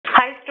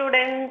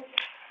students.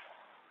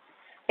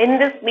 In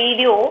this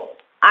video,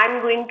 I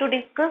am going to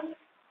discuss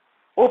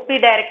OP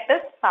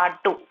Directors Part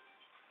 2.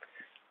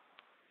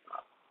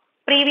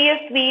 Previous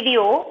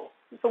video,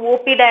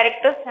 OP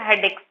Directors I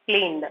had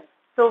explained.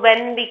 So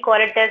when we call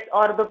it as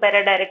ortho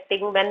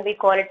para-directing, when we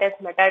call it as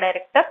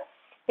meta-director,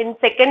 in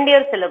second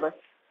year syllabus,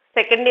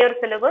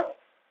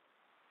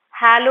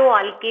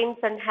 haloalkanes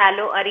and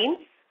haloarenes,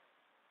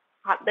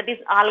 that is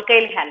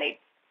alkyl halides.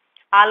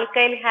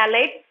 Alkyl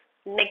halides,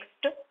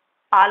 next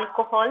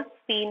alcohols,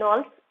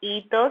 phenols,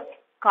 ethers,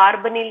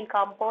 carbonyl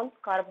compounds,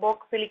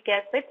 carboxylic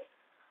acids,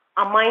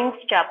 amines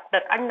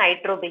chapter and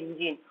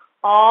nitrobenzene.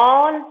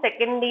 All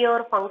second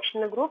year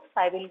functional groups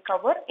I will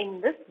cover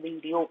in this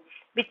video,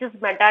 which is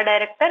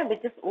meta-director,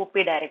 which is OP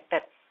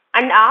director.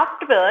 And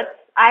afterwards,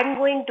 I am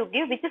going to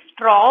give which is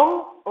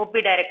strong OP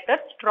director,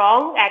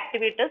 strong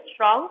activators,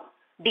 strong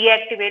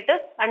deactivators,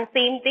 and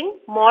same thing,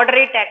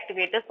 moderate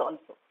activators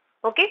also.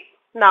 Okay.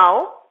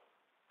 Now,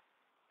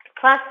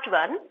 first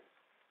one,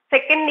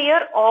 second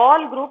year,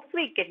 all groups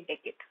we can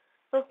take it.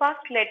 So first,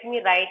 let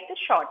me write the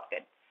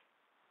shortcut.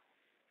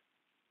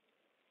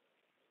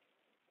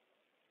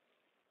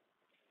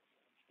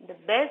 The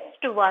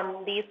best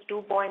one, these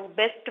 2 points,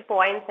 best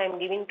points I am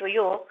giving to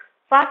you.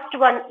 First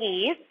one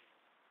is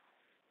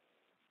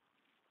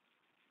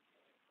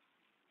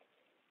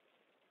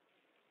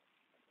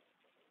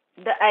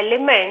the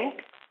element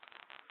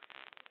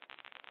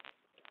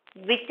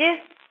which is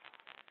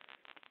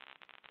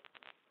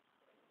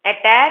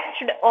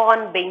attached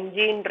on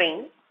benzene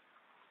ring,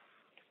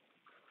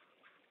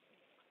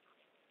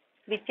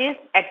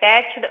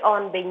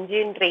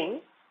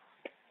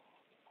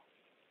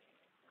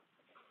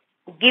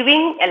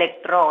 giving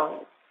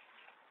electrons.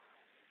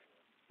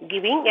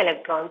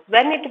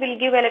 When it will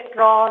give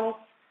electrons?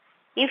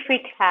 If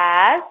it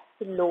has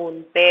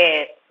lone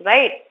pairs,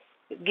 right?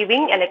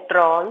 Giving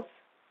electrons,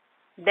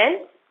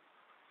 then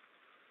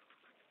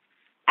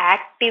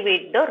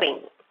activate the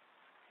ring.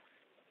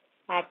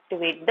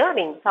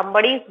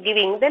 Somebody is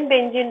giving, then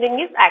benzene ring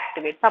is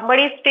activate.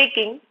 Somebody is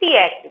taking,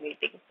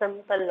 deactivating.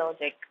 Simple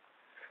logic.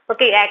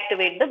 Okay,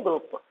 activate the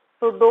group.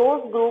 So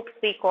those groups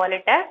we call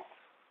it as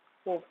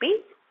OP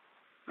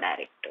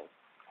director.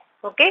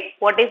 Okay,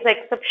 what is the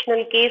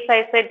exceptional case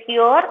I said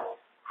here?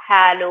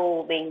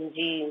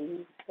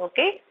 Halobenzene.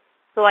 Okay,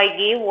 so I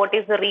gave what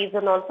is the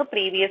reason also,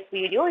 previous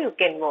video you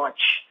can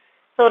watch.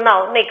 So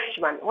now next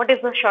one, what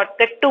is the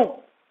shortcut 2?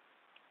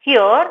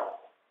 Here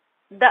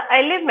the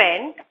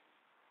element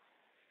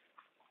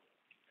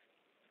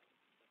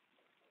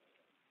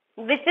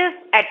which is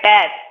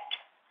attached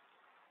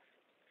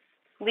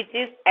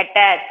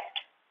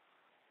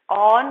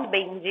on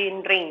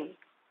benzene ring,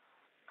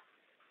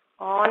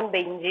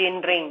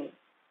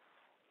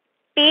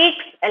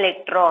 takes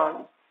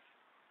electrons,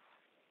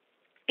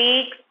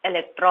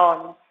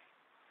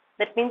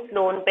 that means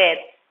lone pairs,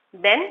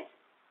 then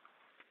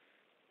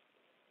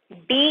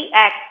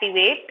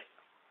deactivate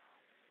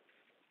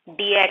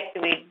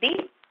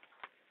the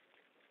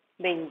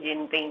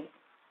benzene ring.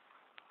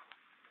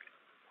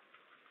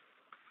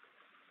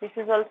 This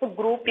is also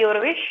group your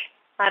wish,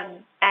 or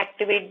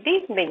activate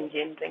the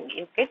benzene ring.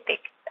 You can take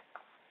it.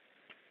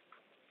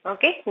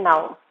 Okay,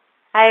 now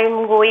I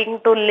am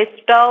going to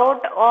list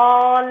out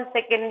all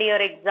second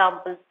year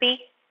examples. See,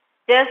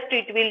 just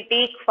it will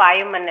take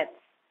 5 minutes.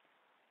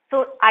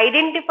 So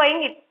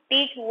identifying it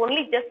takes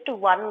only just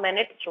 1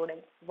 minute,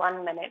 students.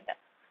 1 minute.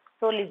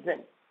 So listen.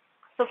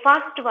 So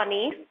first one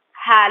is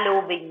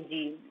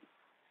halobenzene,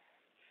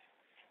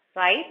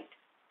 right?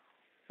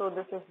 So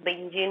this is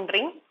benzene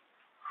ring,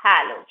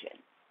 halogen.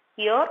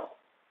 Here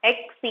X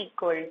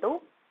equal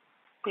to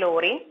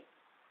chlorine,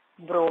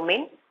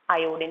 bromine,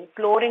 iodine.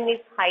 Chlorine is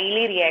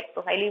highly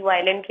reactive, highly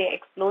violent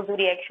explosive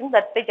reaction.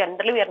 That's why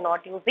generally we are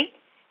not using.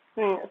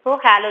 So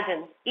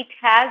halogens, it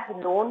has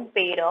lone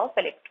pair of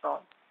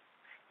electrons.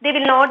 They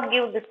will not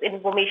give this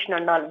information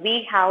and all.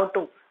 We have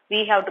to.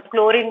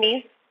 Chlorine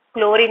is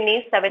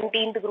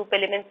 17th group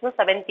element, so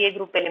 7th A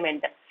group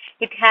element.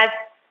 It has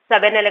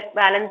 7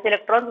 valence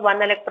electrons,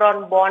 1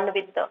 electron bond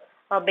with the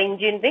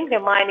benzene ring,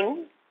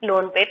 remaining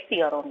lone pairs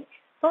here only.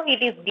 So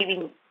it is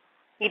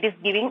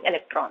giving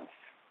electrons.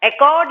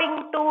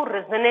 According to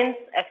resonance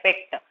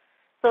effect.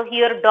 So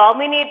here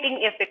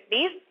dominating effect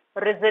is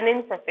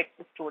resonance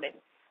effect, students.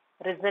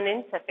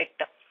 Resonance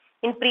effect.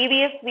 In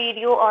previous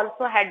video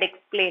also had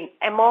explained,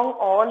 among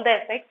all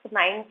the effects,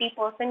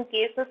 90%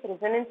 cases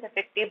resonance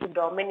effect is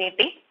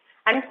dominating,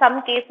 and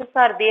some cases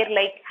are there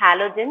like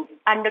halogens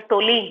and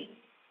toluene,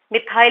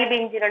 methyl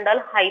benzene and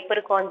all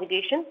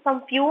hyperconjugation.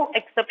 Some few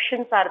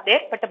exceptions are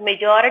there, but a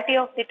majority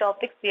of the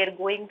topics we are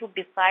going to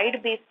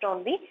decide based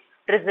on the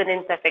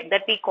resonance effect,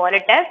 that we call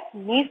it as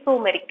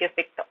mesomeric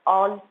effect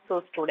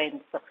also,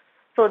 students.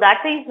 So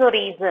that is the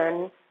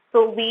reason.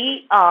 So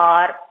we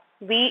are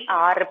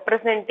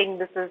representing,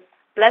 this is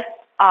plus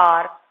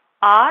R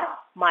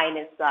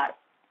minus R.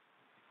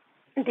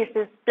 This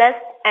is plus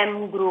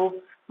M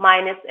group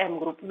minus M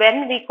group.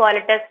 When we call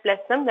it as plus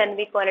M, when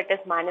we call it as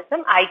minus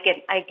M, I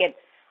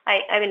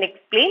will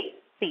explain.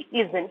 See,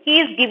 listen, he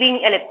is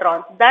giving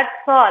electrons. That's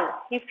all.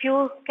 If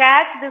you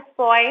catch this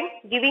point,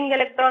 giving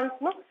electrons,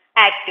 no,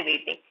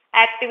 activating.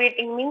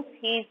 Activating means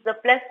he is the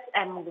plus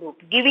M group.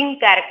 Giving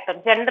character,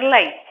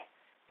 generalized.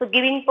 So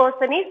giving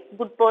person is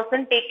good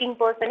person, taking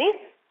person is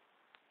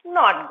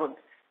not good.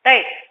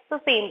 Right? So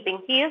same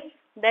thing. He is,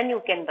 then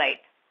you can write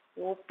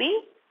OP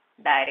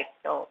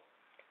director.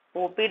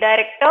 OP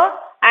director,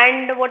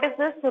 and what is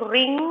this?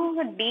 Ring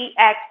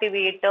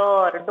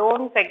deactivator.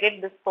 Don't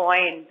forget this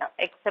point.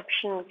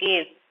 Exception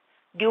case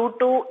due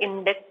to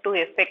index to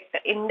effect.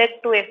 Index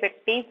to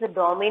effect is the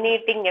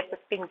dominating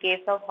effect in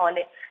case of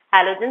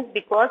halogens,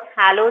 because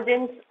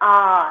halogens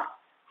are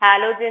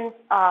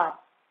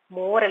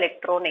more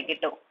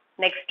electronegative.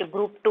 Next,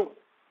 group 2.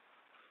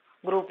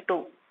 Group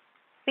 2.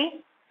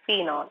 See,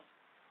 phenol.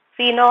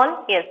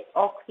 Phenol, yes,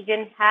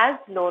 oxygen has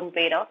lone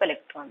pair of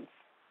electrons.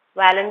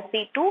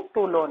 Valency to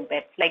two lone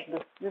pairs, like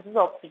this. This is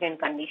oxygen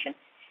condition.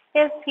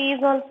 Yes, he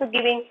is also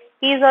giving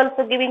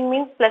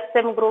means plus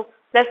M group.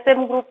 Plus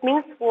M group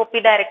means OP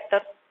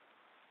director.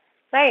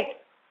 Right?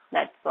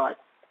 That's all.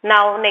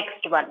 Now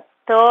next one.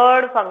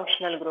 Third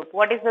functional group.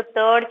 What is the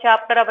third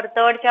chapter? Our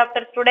third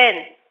chapter,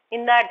 students.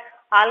 In that,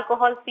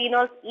 alcohol,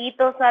 phenols,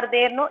 ethers are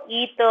there, no?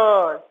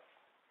 Ethers.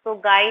 So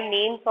guy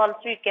names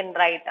also you can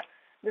write.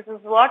 This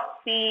is what?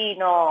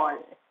 Phenol.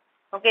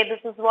 Okay,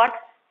 this is what?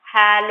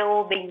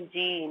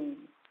 Halobenzene.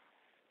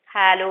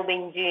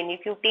 Halobenzene.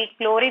 If you take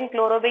chlorine,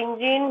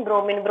 chlorobenzene,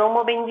 bromine,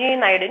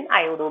 bromobenzene, iodine,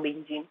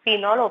 iodobenzene.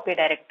 Phenol, OP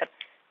director.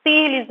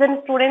 See,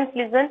 listen, students,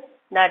 listen.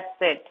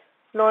 That's it.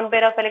 Lone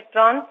pair of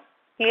electrons.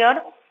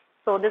 Clear?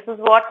 So this is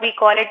what we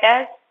call it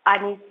as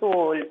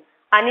anisole.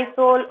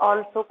 Anisole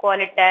also call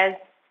it as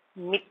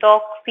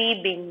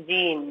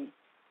methoxybenzene.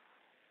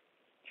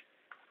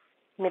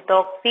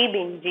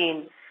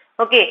 Methoxybenzene.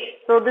 Okay,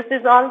 so this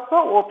is also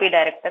OP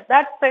director.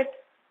 That's it.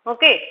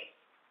 Okay,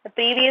 the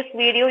previous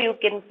video you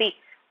can see.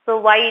 So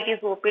why it is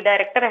OP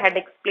director, I had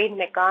explained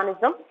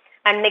mechanism.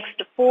 And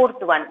next,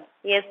 fourth one.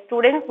 Yes,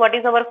 students, what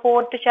is our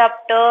fourth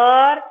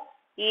chapter?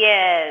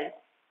 Yes,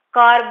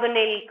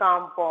 carbonyl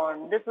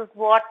compound. This is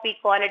what we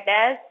call it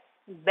as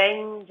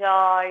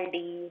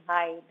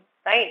benzaldehyde.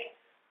 Right?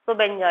 So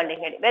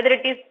benzaldehyde. Whether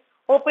it is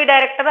OP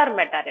director or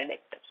meta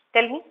director.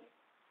 Tell me.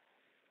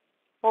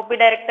 OP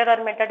director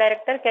or meta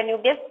director, can you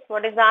guess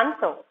what is the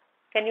answer?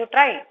 Can you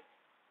try?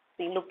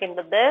 See, look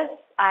into this.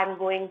 I am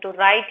going to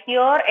write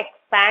here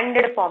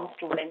expanded form,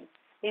 students.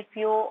 If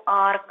you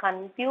are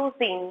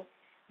confusing,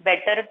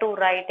 better to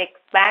write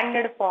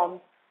expanded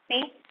form.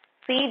 See,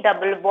 C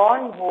double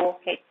bond OH.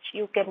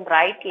 You can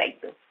write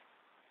like this.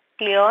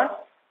 Clear?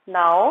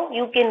 Now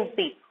you can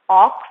see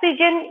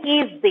oxygen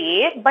is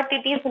there, but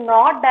it is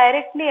not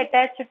directly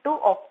attached to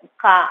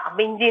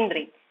benzene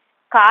ring.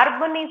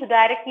 Carbon is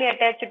directly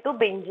attached to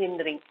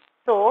benzene ring.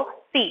 So,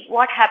 see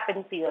what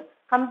happens here.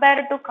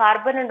 Compared to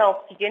carbon and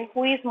oxygen,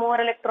 who is more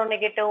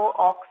electronegative?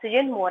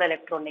 Oxygen more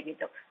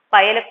electronegative.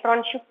 Pi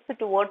electron shifts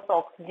towards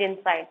oxygen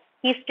side.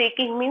 He is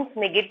taking means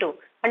negative.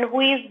 And who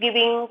is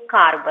giving?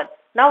 Carbon.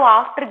 Now,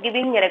 after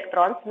giving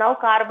electrons, now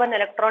carbon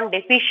electron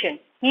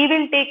deficient. He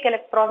will take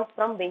electrons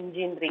from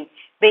benzene ring.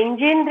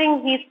 Benzene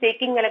ring, he is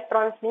taking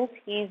electrons means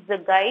he is the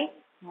guy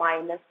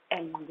minus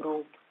M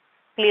group.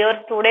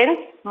 Clear,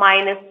 students?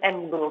 Minus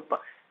M group.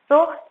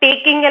 So,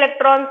 taking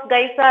electrons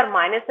guys are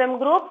minus M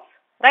groups,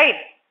 right?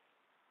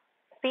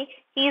 See,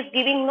 he is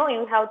giving, no,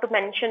 you have to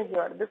mention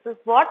here. This is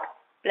what?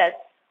 Plus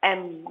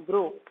M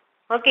group.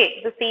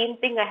 Okay, the same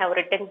thing I have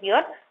written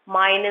here.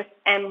 Minus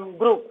M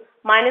group.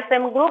 Minus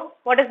M group,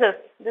 what is this?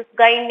 This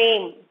guy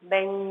name,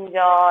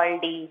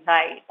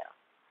 benzaldehyde.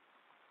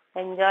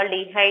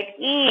 Benzaldehyde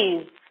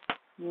is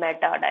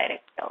meta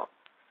director.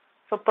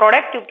 So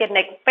product you can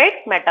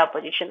expect meta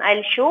position.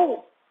 I'll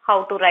show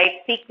how to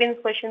write sequence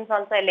questions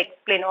also. I'll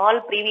explain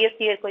all previous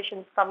year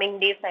questions coming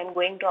days I'm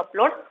going to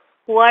upload.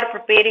 Who are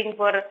preparing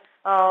for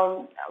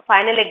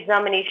final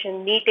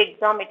examination, NEET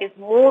exam, it is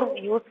more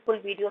useful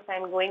videos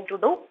I'm going to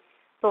do.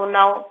 So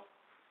now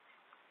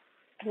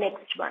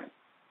next one.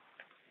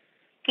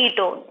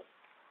 Ketone.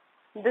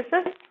 This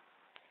is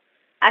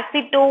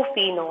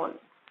acetophenone.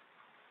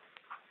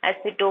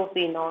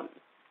 Acetophenone.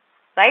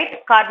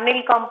 Right?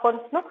 Carbonyl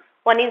compounds, no?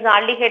 One is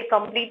aldehyde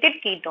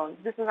completed ketone.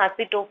 This is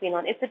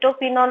acetophenone.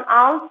 Acetophenone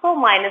also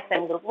minus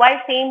M group.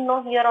 Why same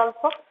no here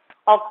also?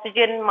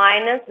 Oxygen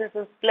minus, this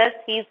is plus.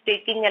 He is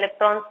taking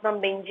electrons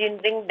from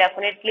benzene ring.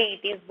 Definitely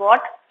it is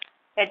what?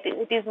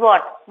 It is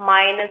what?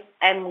 Minus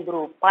M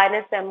group.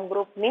 Minus M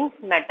group means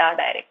meta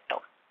director.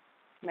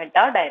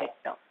 Meta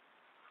director.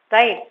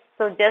 Right?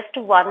 So just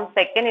 1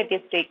 second it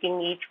is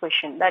taking each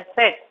question. That's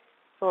it.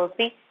 So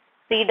see,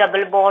 C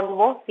double bond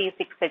O,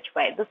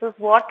 C6H5. This is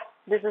what?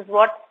 This is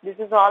what? This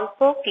is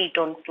also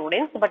ketone,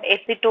 students, but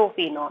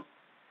acetophenone.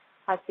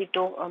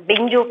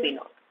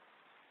 Benzophenone.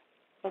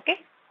 Okay.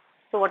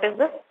 So what is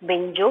this?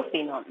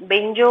 Benzophenone.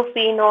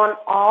 Benzophenone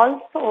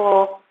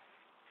also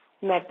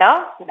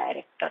meta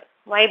director.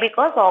 Why?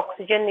 Because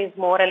oxygen is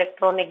more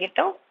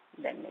electronegative.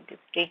 Then it is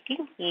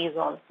taking, he is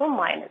also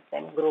minus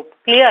M group.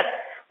 Clear?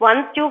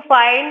 Once you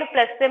find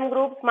plus M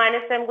groups,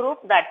 minus M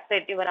groups, that's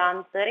it. Your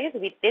answer is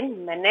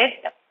within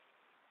minute,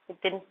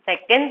 within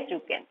seconds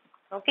you can.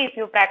 Okay, if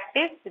you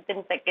practice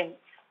within seconds.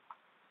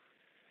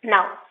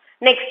 Now,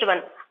 next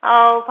one.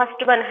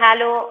 First one,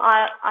 alkyl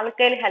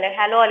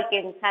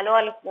alkenes,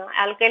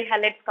 alkyl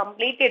halides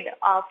completed,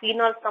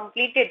 phenols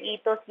completed,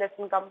 ethos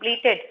lesson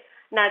completed.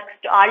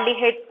 Next,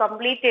 aldehydes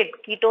completed,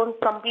 ketones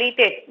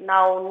completed.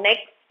 Now,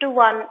 next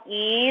one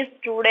is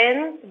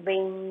students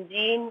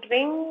benzene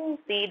ring,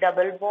 C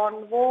double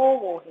bond O,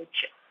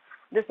 OH.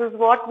 This is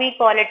what we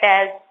call it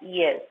as,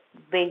 yes,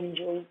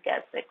 benzoic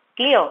acid.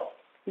 Clear?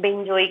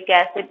 Benzoic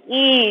acid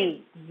is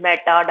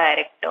meta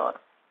director.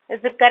 Is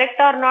it correct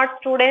or not,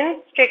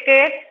 students? Check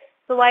it.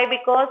 So why?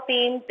 Because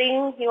same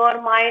thing,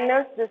 here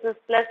minus, this is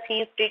plus,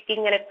 he is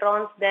taking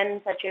electrons,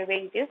 then such a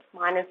way it is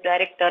minus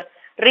director.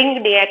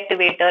 Ring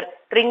deactivator,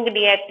 ring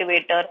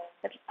deactivator.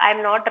 I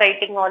am not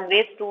writing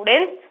always,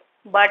 students,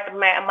 but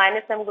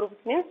minus M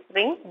groups means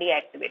ring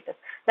deactivators.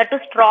 That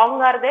is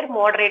strong are there,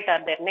 moderate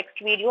are there. Next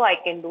video I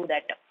can do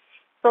that.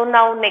 So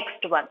now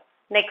next one,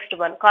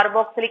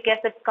 carboxylic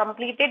acid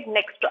completed.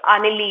 Next,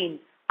 aniline.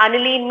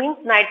 Aniline means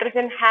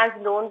nitrogen has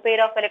lone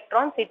pair of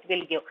electrons, it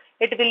will give.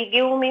 It will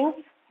give means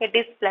it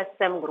is plus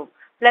M group.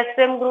 Plus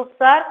M groups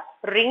are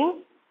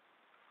ring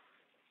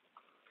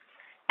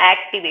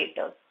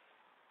activators.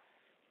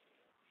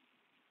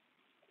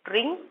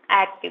 Ring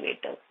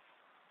activators.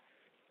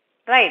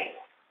 Right.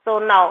 So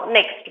now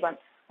next one.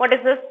 What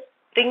is this?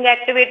 Ring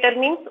activator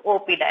means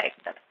OP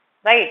director.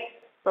 Right.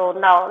 So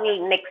now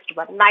next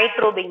one,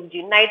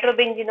 nitrobenzene.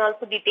 Nitrobenzene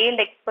also detailed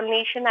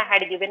explanation I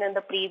had given in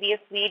the previous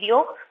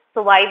video.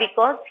 So why?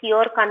 Because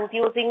here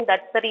confusing,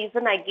 that's the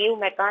reason I gave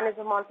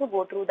mechanism also,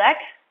 go through that.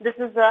 This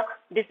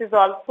is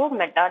also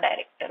meta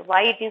director.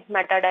 Why it is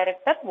meta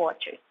director?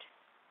 Watch it.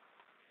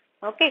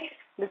 Okay,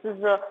 this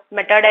is a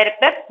meta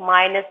director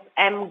minus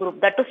M group.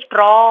 That is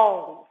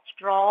strong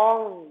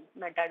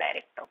meta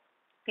director.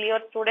 Clear,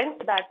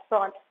 students? That's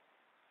all.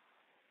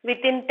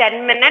 Within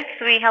 10 minutes,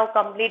 we have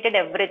completed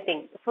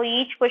everything. So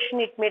each question,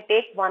 it may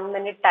take 1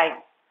 minute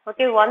time.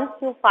 Okay, once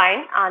you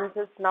find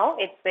answers now,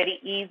 it's very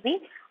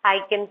easy. I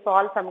can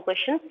solve some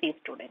questions, see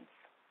students.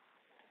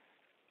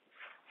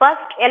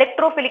 First,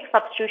 electrophilic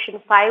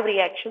substitution, 5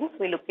 reactions.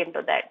 We look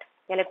into that.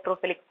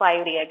 Electrophilic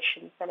 5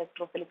 reactions,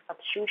 electrophilic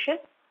substitution.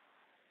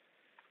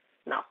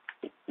 Now,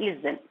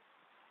 listen.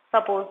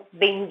 Suppose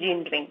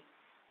benzene ring.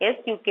 Yes,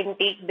 you can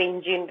take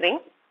benzene ring.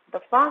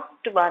 The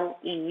first one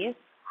is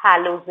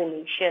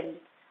halogenation.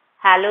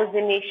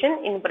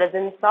 Halogenation in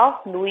presence of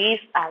Lewis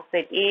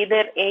acid,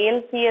 either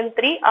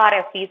AlCl3 or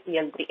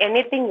FeCl3,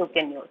 anything you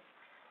can use.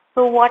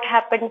 So what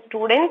happens,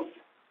 students?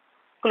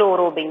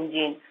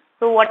 Chlorobenzene.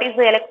 So what is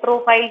the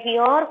electrophile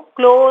here?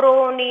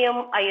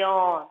 Chloronium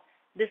ion.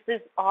 This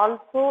is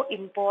also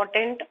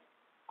important.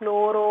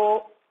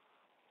 Chloronium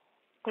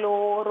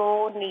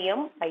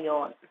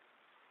ion.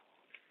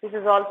 This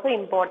is also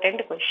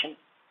important question.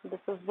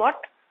 This is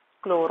what?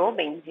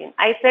 Chlorobenzene.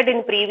 I said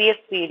in previous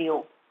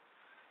video.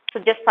 So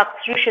just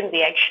substitution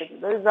reaction.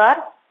 These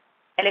are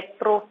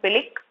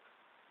electrophilic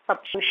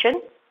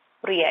substitution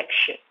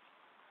reaction.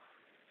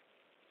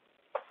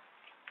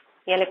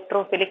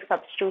 Electrophilic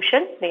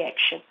substitution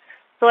reaction.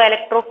 So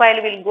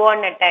electrophile will go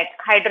and attack.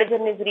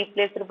 Hydrogen is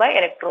replaced by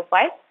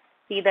electrophile.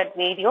 See that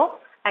video.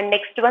 And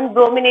next one,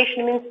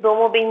 bromination means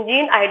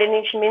bromobenzene,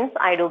 iodination means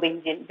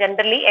iodobenzene.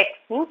 Generally X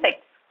means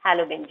X,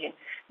 halobenzene.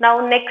 Now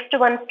next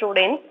one,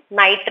 students,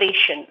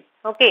 nitration.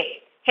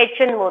 Okay,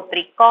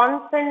 HNO3,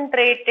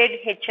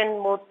 concentrated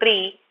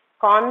HNO3,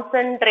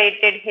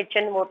 concentrated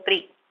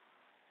HNO3,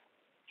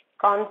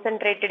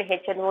 concentrated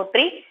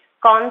HNO3,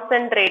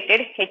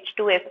 concentrated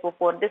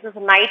H2SO4. This is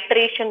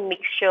nitration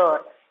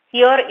mixture.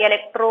 Here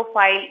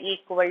electrophile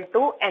equal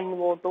to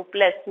NO2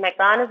 plus.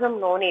 Mechanism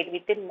no need.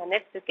 Within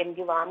minutes you can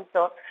give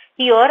answer.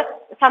 Here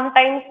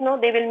sometimes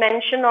they will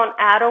mention on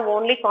arrow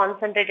only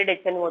concentrated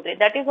HNO3.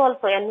 That is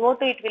also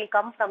NO2, it will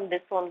come from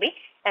this only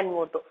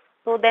NO2.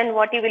 So then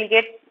what you will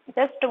get,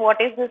 just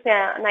what is this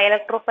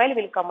electrophile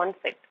will come and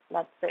fit.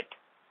 That's it.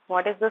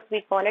 What is this?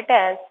 We call it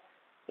as,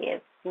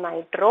 yes,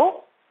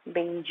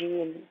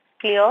 nitrobenzene.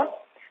 Clear?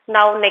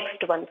 Now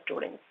next one,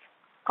 students.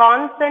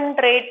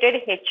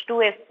 Concentrated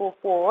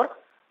H2SO4,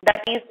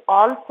 that is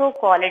also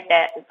called it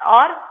as,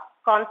 or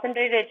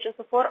concentrated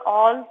H2SO4,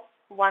 all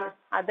one,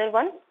 other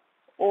one,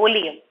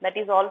 oleum. That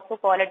is also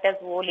called it as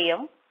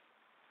oleum.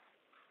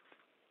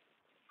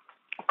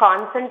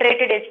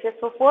 Concentrated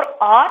H2SO4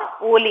 or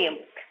oleum.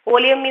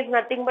 Oleum is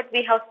nothing but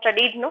we have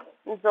studied, no?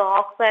 The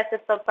oxo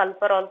acids of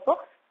sulfur also.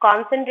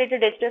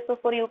 Concentrated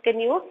H2SO4 you can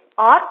use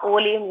or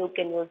oleum you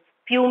can use.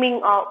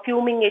 Fuming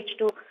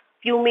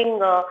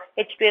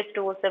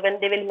H2S2O7,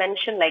 they will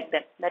mention like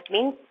that. That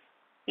means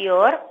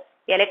here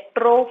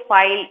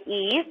electrophile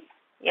is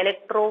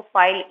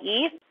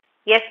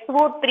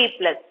SO3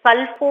 plus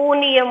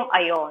sulfonium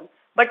ion.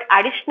 But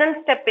additional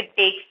step it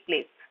takes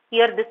place.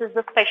 Here this is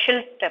the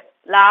special step.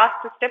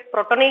 Last step,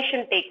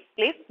 protonation takes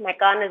place.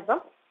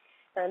 Mechanism.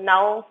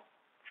 Now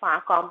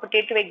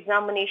competitive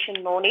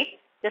examination no need.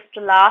 Just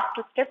last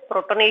step,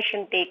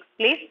 protonation takes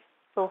place.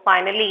 So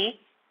finally,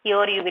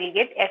 here you will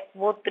get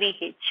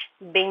SO3H,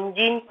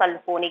 benzene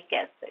sulfonic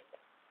acid.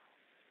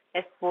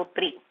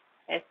 SO3,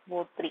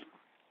 SO3.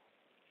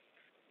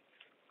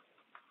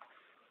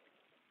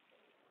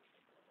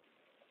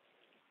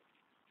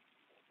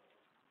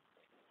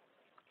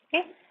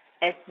 Okay,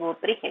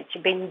 SO3H,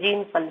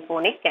 benzene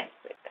sulfonic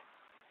acid.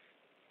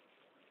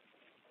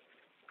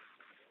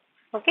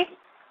 Okay.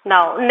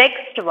 Now,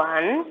 next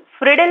one,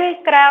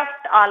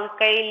 Friedel-Crafts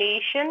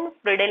alkylation,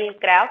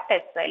 Friedel-Crafts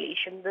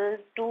acylation.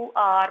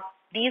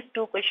 These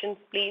two questions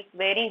plays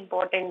very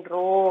important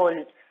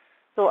role.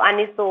 So,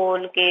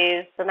 anisole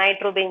case,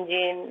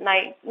 nitrobenzene,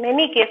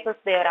 many cases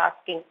they are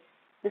asking.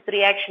 This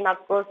reaction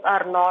occurs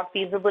or not,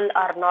 feasible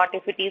or not.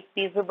 If it is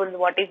feasible,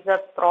 what is the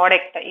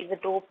product? Is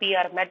it OP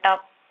or meta?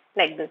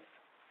 Like this.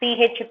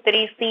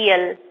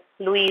 CH3Cl,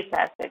 Lewis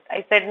acid.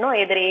 I said no,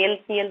 either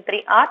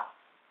AlCl3 or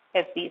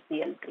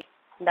FeCl3.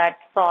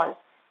 That's all.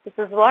 This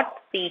is what?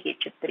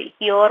 CH3.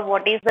 Here,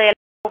 what is the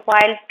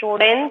profile,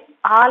 students?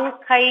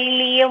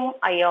 Alkylium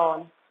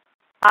ion.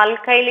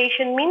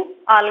 Alkylation means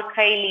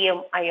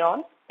alkylium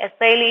ion.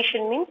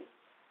 Acylation means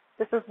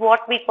this is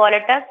what we call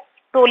it as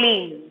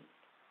toluene.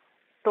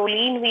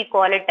 Toluene we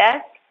call it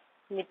as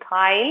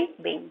methyl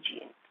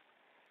benzene.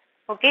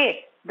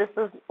 Okay, this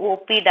is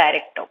OP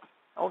director.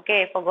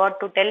 Okay, I forgot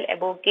to tell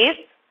above case.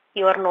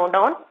 Here note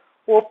down.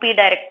 OP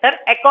director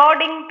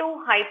according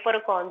to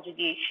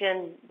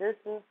hyperconjugation. This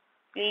is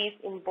please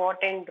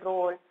important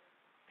role.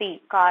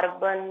 See,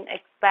 carbon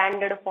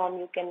expanded form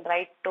you can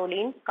write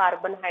toluene,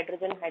 carbon,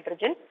 hydrogen,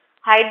 hydrogen.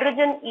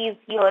 Hydrogen is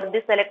here,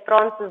 this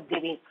electrons is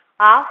giving.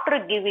 After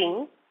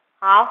giving,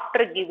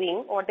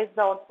 what is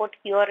the output?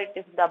 Here it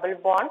is double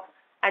bond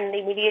and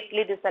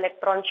immediately this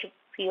electron shifts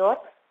here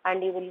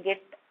and you will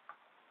get,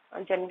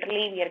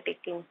 generally we are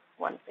taking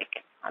 1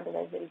 second,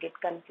 otherwise we will get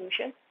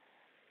confusion.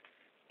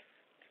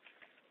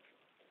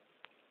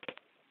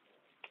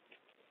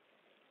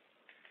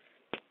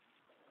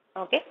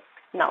 Okay,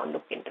 now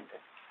look into this.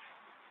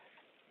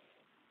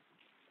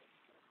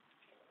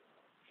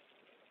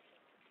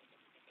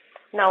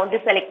 Now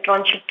this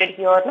electron shifted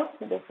here, no?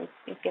 This is,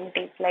 you can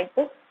take like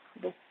this.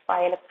 This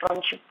 5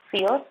 electron shifts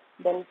here,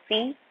 then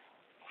C,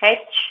 H,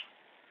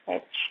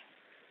 H.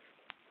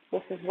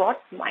 This is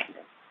what?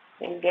 Minus.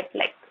 We'll get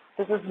like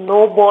this. This is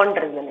no bond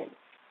resonance.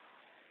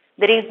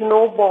 There is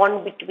no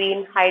bond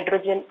between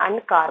hydrogen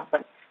and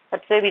carbon.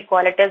 That's why we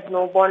call it as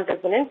no bond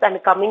resonance.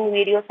 And coming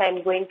videos, I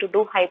am going to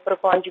do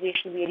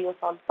hyperconjugation videos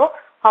also.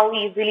 How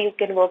easily you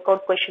can work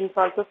out questions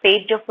also.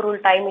 Page of rule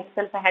time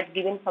itself, I had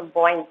given some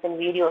points in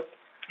videos.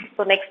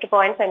 So next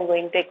points I am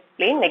going to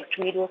explain. Next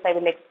videos I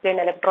will explain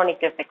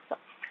electronic effects.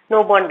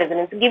 No bond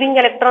resonance. Giving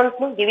electrons,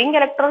 no, giving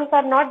electrons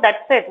are not,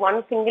 that's it.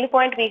 One single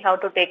point we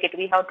have to take it.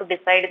 We have to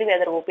decide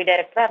whether OP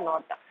director or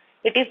not.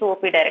 It is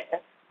OP director.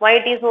 Why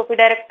it is OP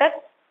director?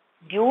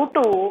 Due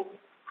to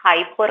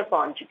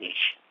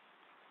hyperconjugation.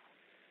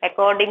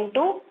 According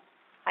to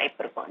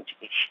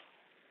hyperconjugation.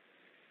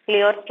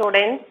 Clear,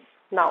 students?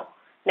 Now,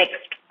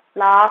 next,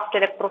 last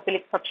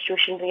electrophilic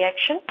substitution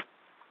reaction.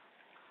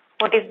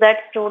 What is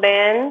that,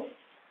 students?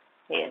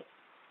 Yes.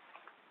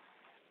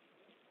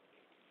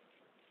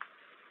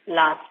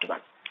 Last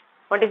one.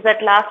 What is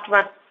that last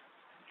one?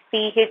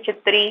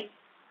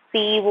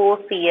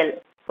 CH3COCl.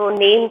 So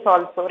names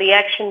also,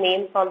 reaction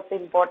names also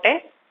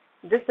important.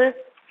 This is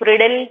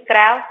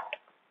Friedel-Crafts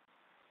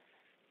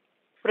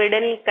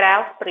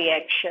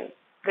reaction.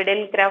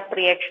 Friedel-Crafts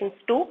reactions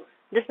 2.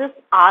 This is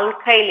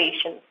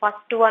alkylation.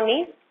 First one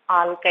is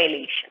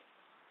alkylation.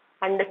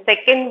 And the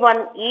second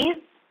one is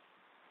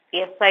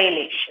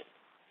acylation.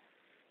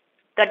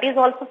 That is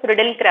also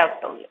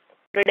Friedel-Crafts only.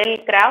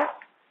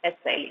 Friedel-Crafts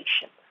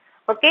acylation.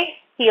 Okay.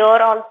 Here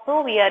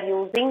also we are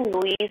using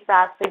Lewis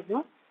acid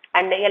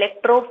and the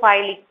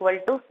electrophile equal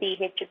to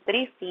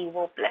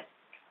CH3CO+.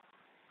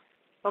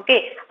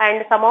 Okay,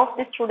 and some of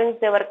the students,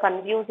 they were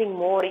confusing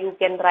more. You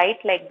can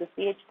write like the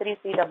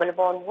CH3C double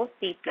bond was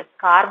C plus,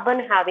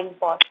 carbon having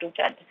positive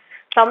charge.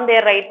 Some they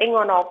are writing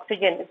on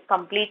oxygen, it's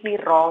completely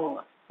wrong.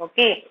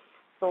 Okay,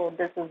 so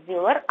this is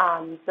your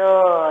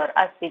answer,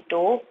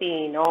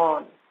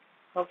 acetophenone.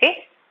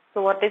 Okay,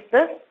 so what is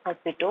this?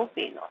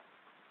 Acetophenone.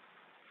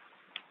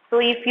 So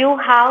if you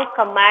have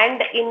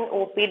command in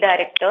OP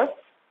directors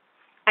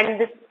and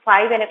this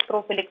 5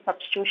 electrophilic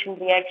substitution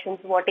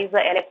reactions, what is the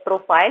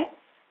electrophile?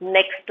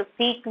 Next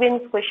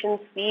sequence questions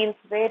feels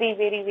very,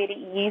 very, very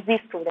easy,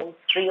 students.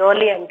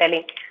 Really, I am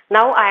telling.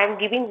 Now I am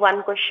giving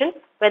one question.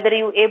 Whether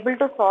you able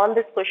to solve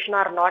this question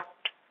or not,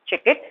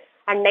 check it.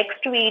 And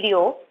next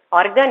video,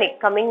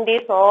 organic. Coming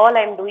days, all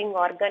I am doing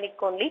organic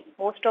only.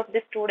 Most of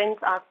the students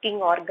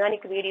asking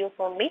organic videos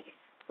only.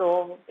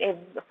 So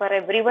for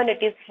everyone,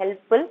 it is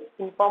helpful.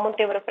 Inform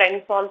to your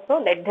friends also.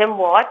 Let them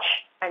watch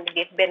and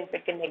get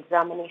benefit in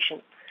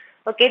examination.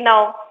 Okay,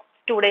 now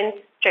students,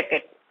 check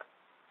it.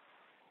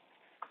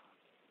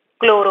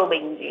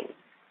 Chlorobenzene.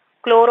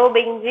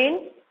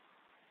 Chlorobenzene,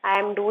 I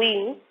am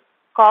doing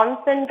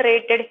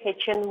concentrated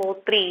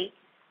HNO3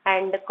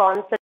 and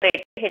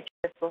concentrated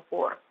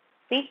H2SO4.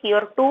 See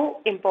here 2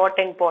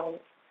 important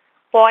points.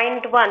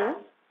 Point 1,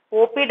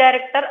 OP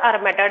director or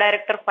meta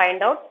director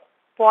find out.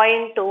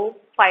 Point 2,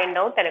 find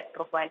out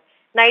electrophile.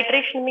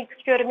 Nitration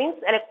mixture means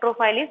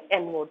electrophile is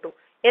NO2.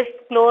 Yes,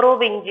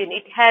 chlorobenzene,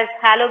 it has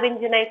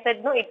halobenzene, I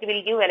said no, it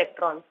will give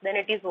electrons. Then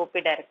it is OP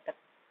director.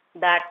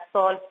 That's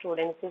all,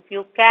 students. If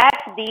you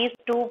catch these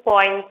 2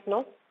 points,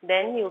 no,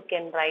 then you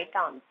can write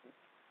answers.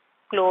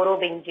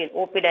 Chlorobenzene,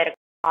 OP director,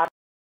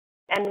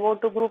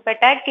 NO2 group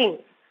attacking,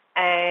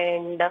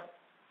 and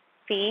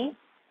see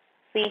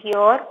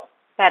here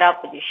para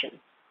position.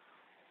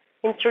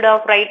 Instead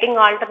of writing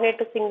alternate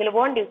to single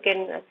bond, you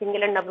can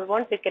single and double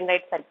bonds, you can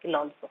write circle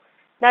also.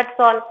 That's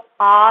all.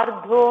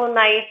 Ortho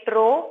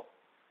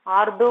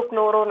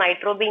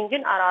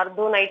chloronitrobenzene or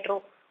ortho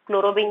nitro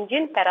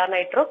chlorobenzene, para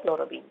nitro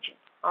chlorobenzene.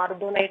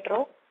 Ortho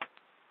nitro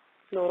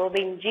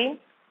chlorobenzene.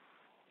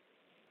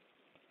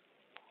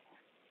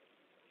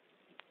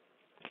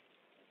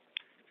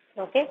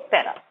 Okay,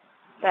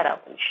 para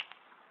position.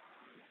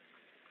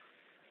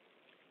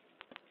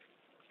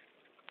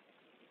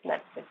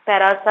 That's it.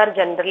 Paras are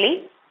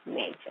generally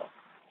major.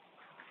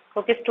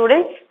 Okay,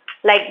 students,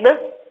 like this,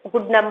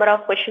 good number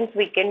of questions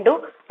we can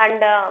do, and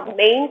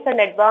mains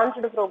and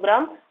advanced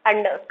program,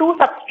 and 2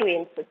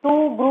 substituents,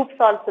 2 groups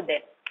also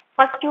there.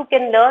 First you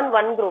can learn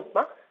 1 group.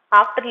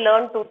 After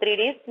learn 2-3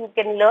 days, you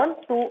can learn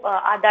 2.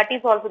 That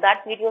is also,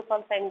 that videos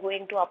also I am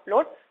going to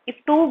upload. If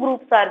 2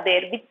 groups are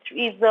there, which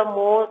is the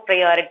more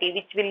priority,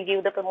 which will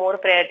give the more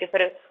priority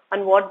for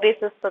on what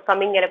basis the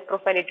coming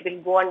electrophile it will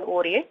go and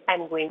orient, I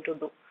am going to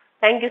do.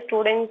 Thank you,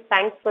 students.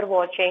 Thanks for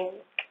watching.